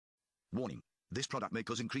Warning. This product may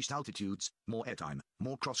cause increased altitudes, more airtime,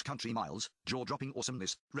 more cross-country miles, jaw-dropping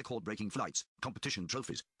awesomeness, record-breaking flights, competition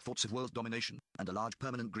trophies, thoughts of world domination, and a large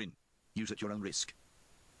permanent grin. Use at your own risk.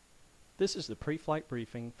 This is the pre-flight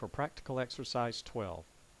briefing for Practical Exercise 12,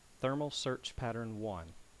 Thermal Search Pattern 1.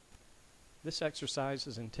 This exercise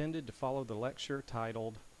is intended to follow the lecture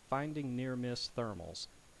titled Finding Near-Miss Thermals,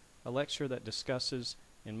 a lecture that discusses,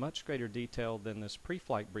 in much greater detail than this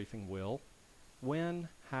pre-flight briefing will, when,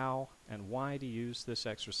 how, and why to use this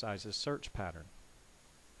exercise's search pattern.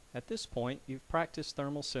 At this point, you've practiced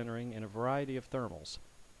thermal centering in a variety of thermals: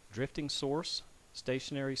 drifting source,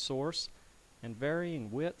 stationary source, and varying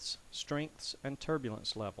widths, strengths, and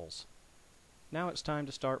turbulence levels. Now it's time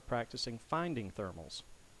to start practicing finding thermals,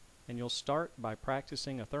 and you'll start by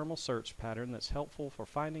practicing a thermal search pattern that's helpful for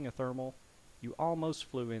finding a thermal you almost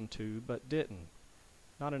flew into but didn't.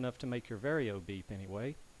 Not enough to make your Vario beep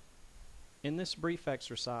anyway. In this brief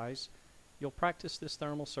exercise, you'll practice this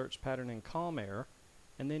thermal search pattern in calm air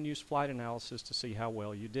and then use flight analysis to see how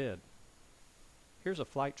well you did. Here's a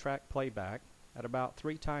flight track playback at about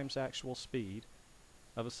 3 times actual speed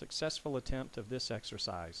of a successful attempt of this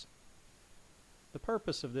exercise. The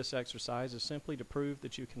purpose of this exercise is simply to prove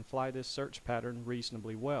that you can fly this search pattern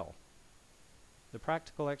reasonably well. The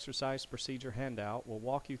practical exercise procedure handout will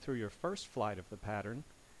walk you through your first flight of the pattern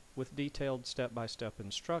with detailed step-by-step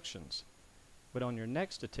instructions, but on your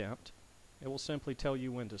next attempt, it will simply tell you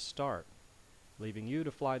when to start, leaving you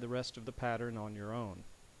to fly the rest of the pattern on your own.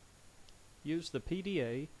 Use the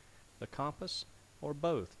PDA, the compass, or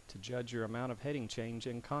both to judge your amount of heading change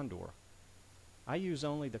in Condor. I use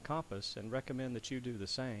only the compass and recommend that you do the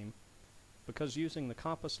same, because using the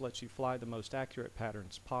compass lets you fly the most accurate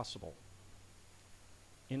patterns possible.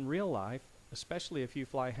 In real life, especially if you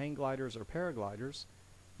fly hang gliders or paragliders,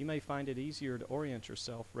 you may find it easier to orient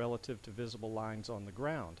yourself relative to visible lines on the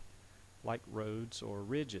ground, like roads or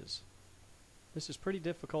ridges. This is pretty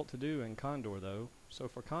difficult to do in Condor though, so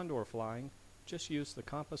for Condor flying, just use the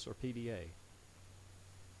compass or PDA.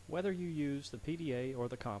 Whether you use the PDA or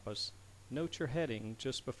the compass, note your heading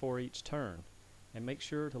just before each turn, and make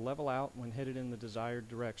sure to level out when headed in the desired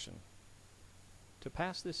direction. To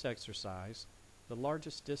pass this exercise, the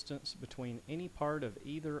largest distance between any part of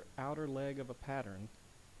either outer leg of a pattern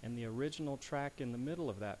and the original track in the middle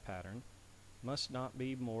of that pattern must not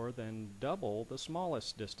be more than double the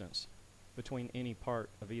smallest distance between any part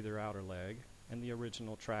of either outer leg and the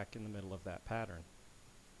original track in the middle of that pattern.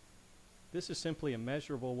 This is simply a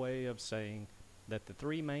measurable way of saying that the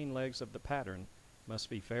 3 main legs of the pattern must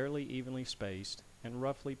be fairly evenly spaced and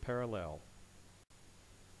roughly parallel.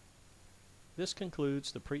 This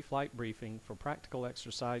concludes the pre-flight briefing for Practical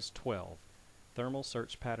Exercise 12, Thermal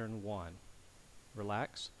Search Pattern 1.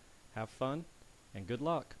 Relax, have fun, and good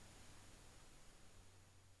luck.